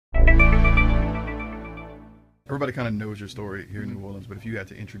Everybody kind of knows your story here in New Orleans, but if you had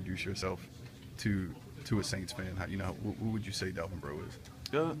to introduce yourself to a Saints fan, what would you say Delvin Breaux is?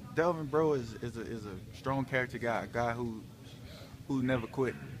 Delvin Breaux is a strong character guy, a guy who never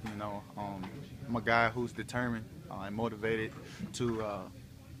quit. I'm a guy who's determined and motivated to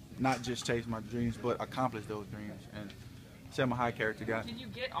not just chase my dreams, but accomplish those dreams. And say I'm a high character guy. Did you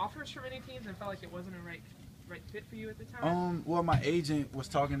get offers from any teams and felt like it wasn't a right fit for you at the time? Well, my agent was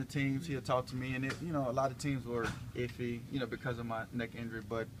talking to teams. He had talked to me, and a lot of teams were iffy, because of my neck injury.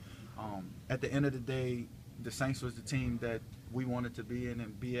 But at the end of the day, the Saints was the team that we wanted to be in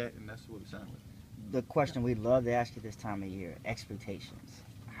and be at, and that's what we signed with. The question we'd love to ask you this time of year: expectations.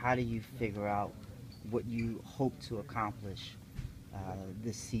 How do you figure out what you hope to accomplish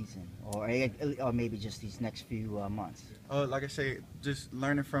this season, or maybe just these next few months? Like I say, just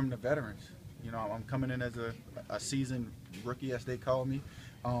learning from the veterans. I'm coming in as a seasoned rookie, as they call me,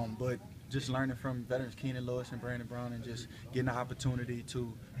 but just learning from veterans, Keenan Lewis and Brandon Brown, and just getting the opportunity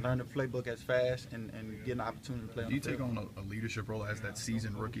to learn the playbook as fast and getting the opportunity to play. Do you take on a leadership role as that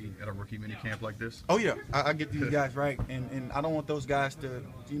seasoned rookie at a rookie mini camp like this? Oh yeah, I get these guys right, and I don't want those guys to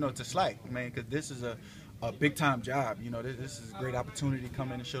to slack, man, because this is a big time job. This is a great opportunity to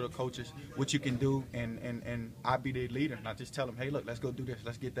come in and show the coaches what you can do, and I be the leader, not just tell them, hey, look, let's go do this,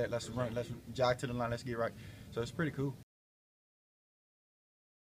 let's get that, let's run, let's jog to the line, let's get right. So it's pretty cool.